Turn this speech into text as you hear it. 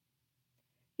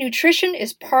Nutrition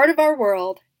is part of our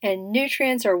world, and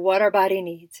nutrients are what our body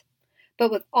needs.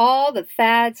 But with all the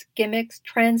fads, gimmicks,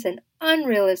 trends, and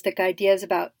unrealistic ideas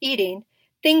about eating,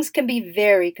 things can be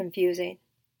very confusing.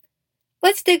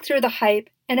 Let's dig through the hype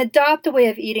and adopt a way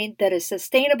of eating that is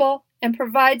sustainable and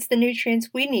provides the nutrients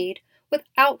we need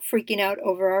without freaking out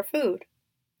over our food.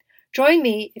 Join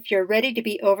me if you're ready to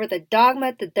be over the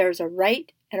dogma that there's a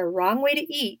right and a wrong way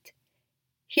to eat.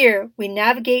 Here, we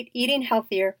navigate eating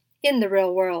healthier in the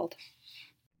real world.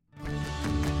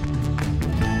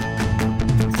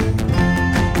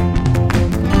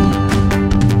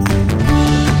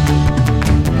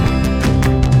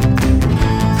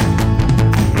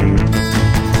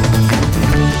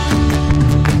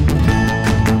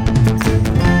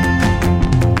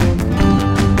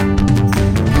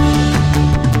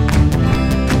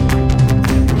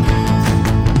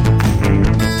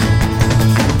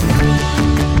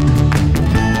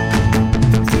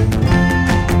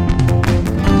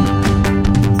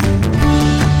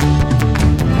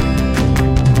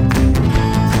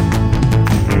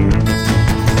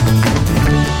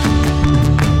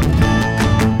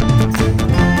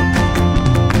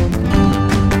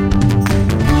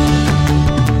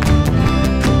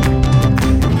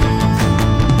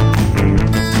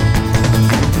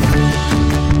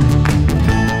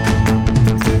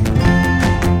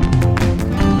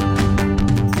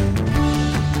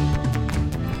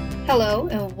 Hello,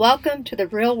 and welcome to the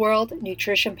Real World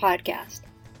Nutrition Podcast.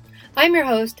 I'm your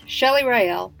host, Shelly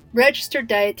Rael, registered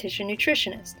dietitian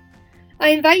nutritionist. I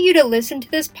invite you to listen to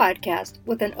this podcast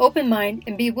with an open mind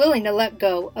and be willing to let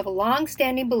go of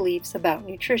long-standing beliefs about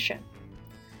nutrition.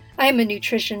 I am a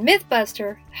nutrition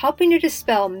mythbuster, helping to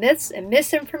dispel myths and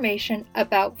misinformation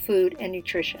about food and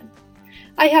nutrition.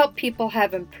 I help people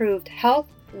have improved health,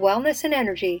 wellness, and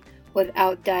energy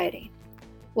without dieting.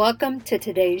 Welcome to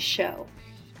today's show.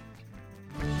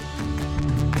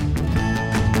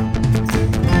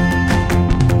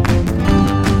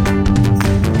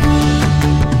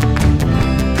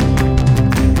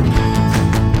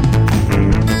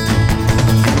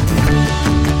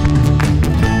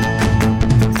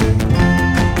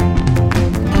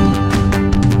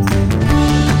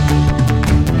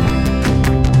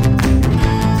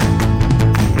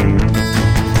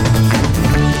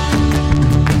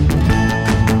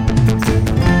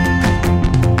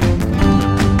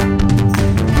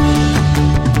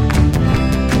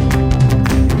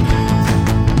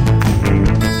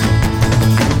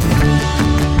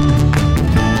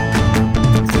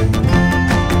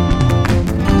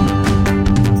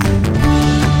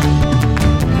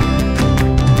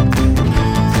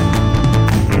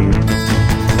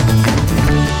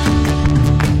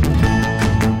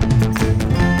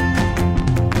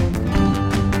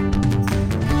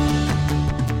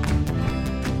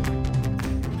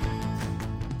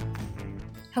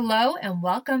 Hello, and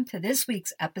welcome to this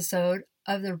week's episode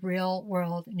of the Real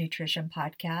World Nutrition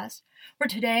Podcast, where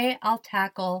today I'll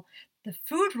tackle the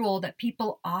food rule that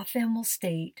people often will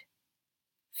state,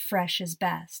 fresh is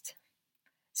best.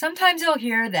 Sometimes you'll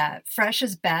hear that fresh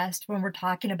is best when we're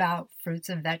talking about fruits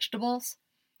and vegetables.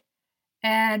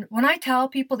 And when I tell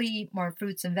people to eat more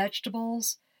fruits and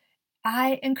vegetables,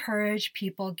 I encourage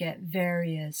people get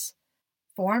various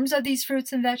forms of these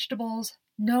fruits and vegetables,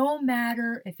 no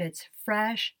matter if it's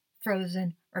fresh,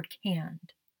 frozen, or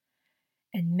canned.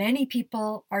 And many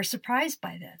people are surprised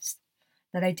by this,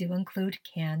 that I do include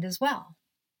canned as well.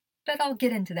 But I'll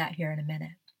get into that here in a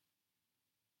minute.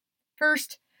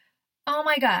 First, oh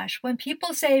my gosh, when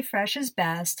people say fresh is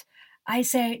best, I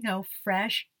say no,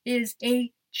 fresh is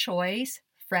a choice,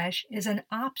 fresh is an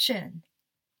option.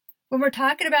 When we're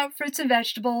talking about fruits and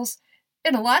vegetables,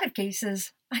 in a lot of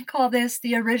cases, I call this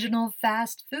the original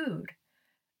fast food.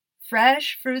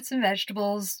 Fresh fruits and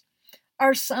vegetables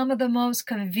are some of the most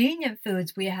convenient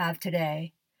foods we have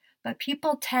today, but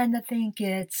people tend to think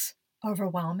it's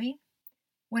overwhelming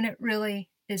when it really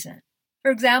isn't. For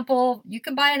example, you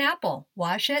can buy an apple,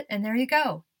 wash it, and there you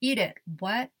go. Eat it.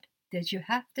 What did you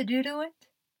have to do to it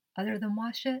other than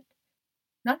wash it?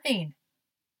 Nothing.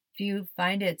 If you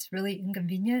find it's really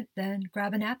inconvenient, then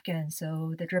grab a napkin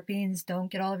so the drippings don't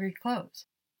get all over your clothes.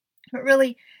 But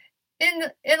really,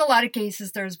 in a lot of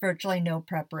cases, there's virtually no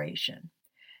preparation.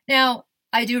 Now,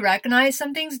 I do recognize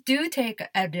some things do take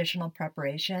additional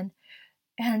preparation,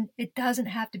 and it doesn't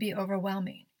have to be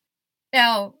overwhelming.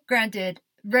 Now, granted,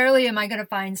 rarely am I going to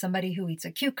find somebody who eats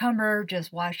a cucumber,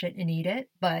 just wash it and eat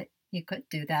it, but you could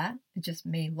do that. It just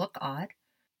may look odd.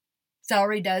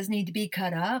 Celery does need to be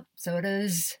cut up, so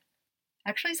does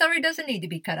Actually, celery doesn't need to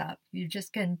be cut up. You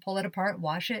just can pull it apart,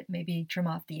 wash it, maybe trim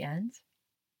off the ends.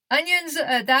 Onions,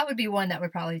 that would be one that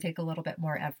would probably take a little bit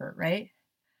more effort, right?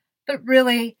 But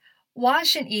really,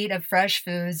 wash and eat of fresh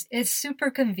foods is super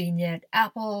convenient.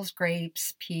 Apples,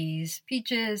 grapes, peas,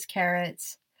 peaches,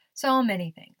 carrots, so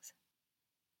many things.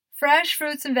 Fresh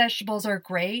fruits and vegetables are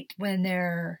great when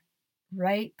they're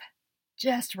ripe,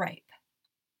 just ripe,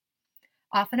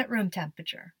 often at room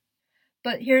temperature.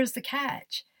 But here's the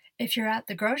catch. If you're at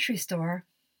the grocery store,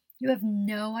 you have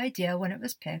no idea when it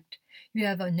was picked. You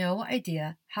have no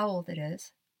idea how old it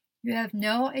is. You have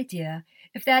no idea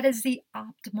if that is the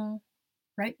optimal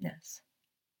ripeness.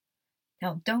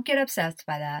 Now, don't get obsessed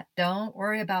by that. Don't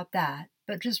worry about that.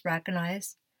 But just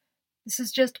recognize this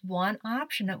is just one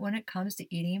option when it comes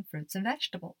to eating fruits and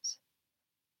vegetables.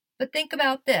 But think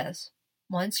about this.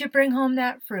 Once you bring home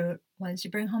that fruit, once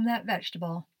you bring home that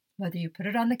vegetable, whether you put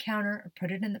it on the counter or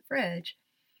put it in the fridge,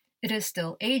 it is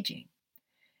still aging.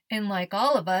 And like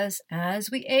all of us,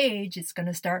 as we age, it's going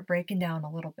to start breaking down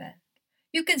a little bit.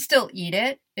 You can still eat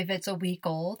it if it's a week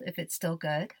old, if it's still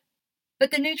good, but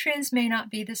the nutrients may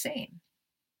not be the same.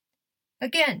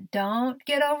 Again, don't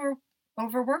get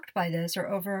overworked by this or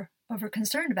over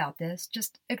concerned about this.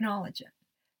 Just acknowledge it.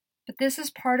 But this is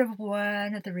part of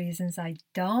one of the reasons I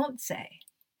don't say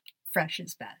fresh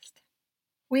is best.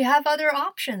 We have other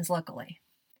options, luckily.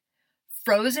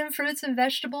 Frozen fruits and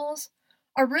vegetables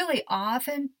are really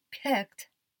often picked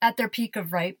at their peak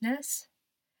of ripeness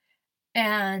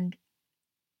and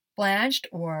blanched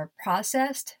or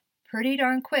processed pretty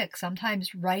darn quick,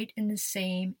 sometimes right in the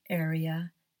same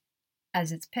area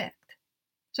as it's picked.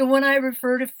 So when I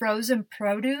refer to frozen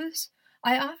produce,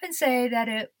 I often say that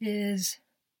it is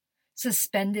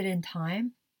suspended in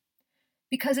time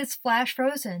because it's flash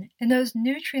frozen and those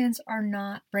nutrients are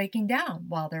not breaking down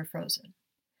while they're frozen.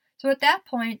 So at that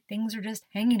point, things are just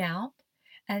hanging out.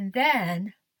 And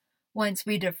then once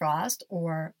we defrost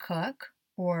or cook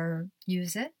or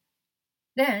use it,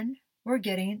 then we're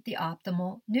getting the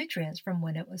optimal nutrients from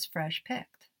when it was fresh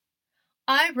picked.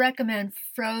 I recommend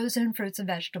frozen fruits and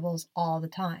vegetables all the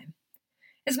time.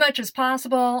 As much as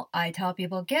possible, I tell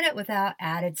people get it without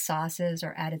added sauces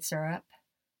or added syrup.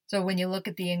 So when you look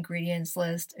at the ingredients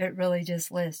list, it really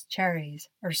just lists cherries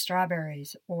or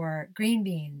strawberries or green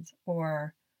beans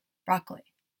or broccoli.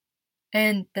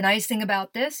 And the nice thing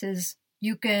about this is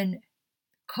you can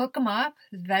cook them up,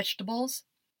 vegetables,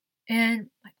 in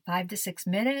like 5 to 6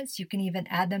 minutes. You can even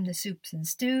add them to soups and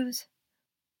stews.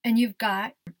 And you've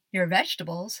got your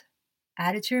vegetables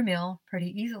added to your meal pretty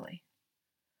easily.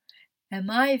 And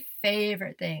my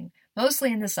favorite thing,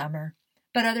 mostly in the summer,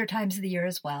 but other times of the year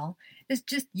as well, is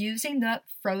just using the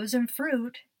frozen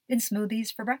fruit in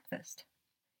smoothies for breakfast.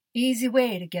 Easy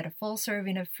way to get a full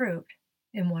serving of fruit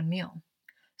in one meal.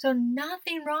 So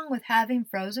nothing wrong with having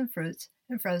frozen fruits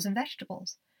and frozen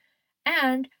vegetables.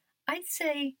 And I'd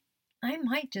say I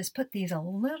might just put these a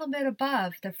little bit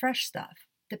above the fresh stuff,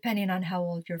 depending on how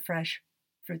old your fresh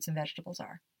fruits and vegetables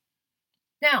are.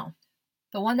 Now,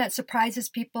 the one that surprises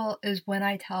people is when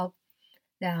I tell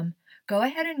them, go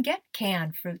ahead and get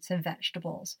canned fruits and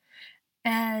vegetables.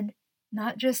 And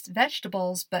not just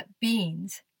vegetables, but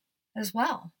beans as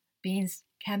well. Beans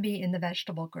can be in the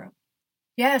vegetable group.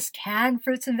 Yes, canned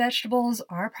fruits and vegetables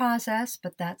are processed,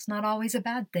 but that's not always a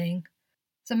bad thing.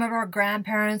 Some of our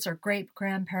grandparents or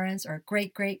great-grandparents or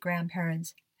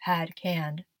great-great-grandparents had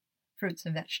canned fruits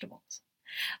and vegetables.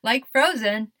 Like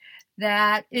frozen,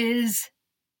 that is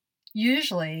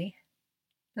usually,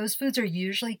 those foods are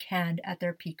usually canned at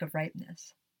their peak of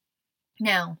ripeness.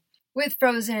 Now, with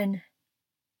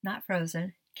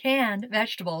canned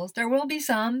vegetables, there will be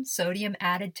some sodium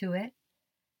added to it.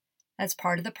 That's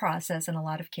part of the process in a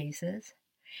lot of cases.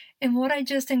 And what I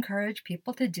just encourage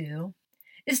people to do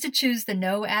is to choose the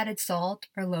no added salt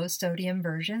or low sodium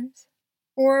versions.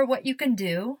 Or what you can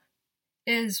do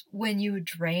is when you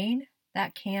drain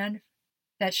that canned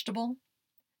vegetable,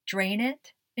 drain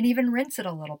it and even rinse it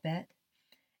a little bit.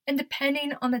 And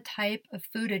depending on the type of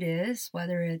food it is,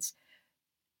 whether it's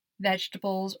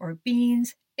vegetables or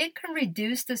beans, it can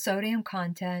reduce the sodium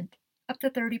content up to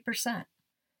 30%.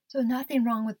 So nothing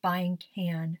wrong with buying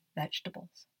canned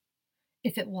vegetables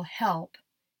if it will help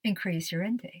increase your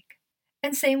intake.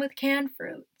 And same with canned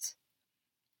fruits.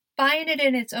 Buying it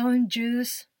in its own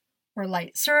juice or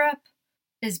light syrup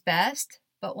is best,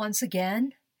 but once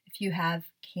again, if you have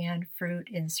canned fruit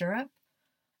in syrup,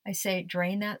 I say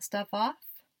drain that stuff off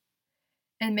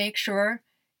and make sure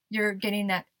you're getting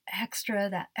that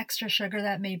extra sugar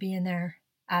that may be in there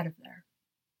out of there.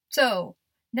 So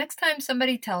next time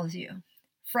somebody tells you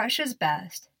fresh is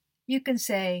best, you can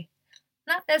say,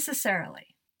 not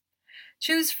necessarily.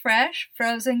 Choose fresh,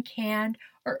 frozen, canned,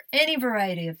 or any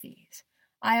variety of these.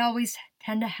 I always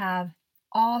tend to have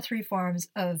all three forms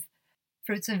of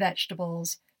fruits and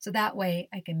vegetables So that way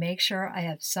I can make sure I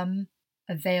have some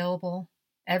available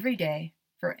every day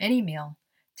for any meal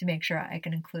to make sure I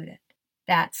can include it.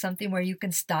 That's something where you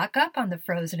can stock up on the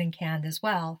frozen and canned as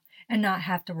well and not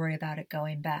have to worry about it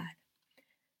going bad.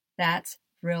 That's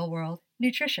real world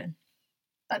nutrition.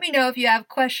 Let me know if you have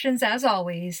questions as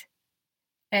always,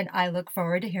 and I look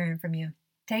forward to hearing from you.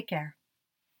 Take care.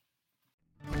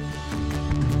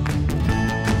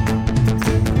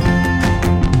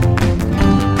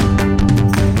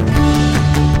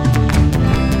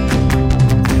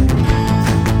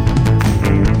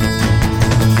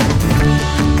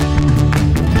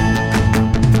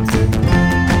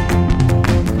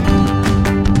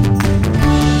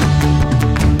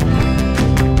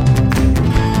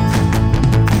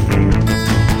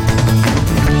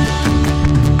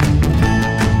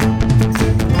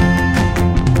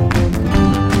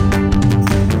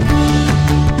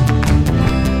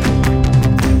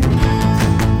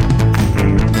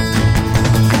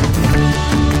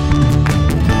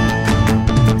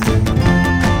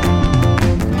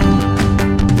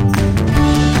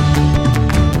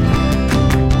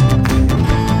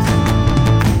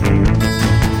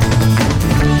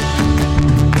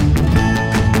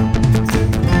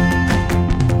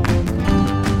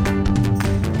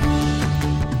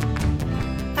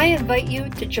 I invite you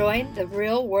to join the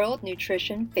Real World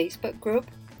Nutrition Facebook group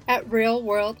at Real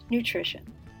World Nutrition.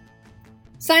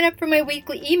 Sign up for my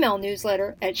weekly email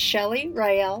newsletter at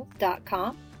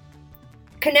ShellyRael.com.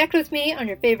 Connect with me on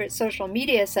your favorite social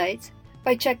media sites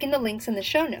by checking the links in the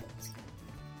show notes.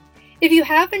 If you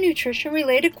have a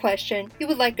nutrition-related question you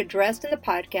would like addressed in the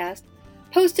podcast,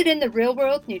 post it in the Real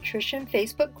World Nutrition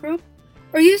Facebook group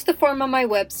or use the form on my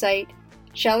website,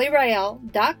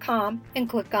 ShellyRael.com, and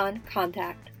click on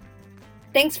Contact.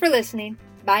 Thanks for listening.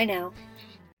 Bye now.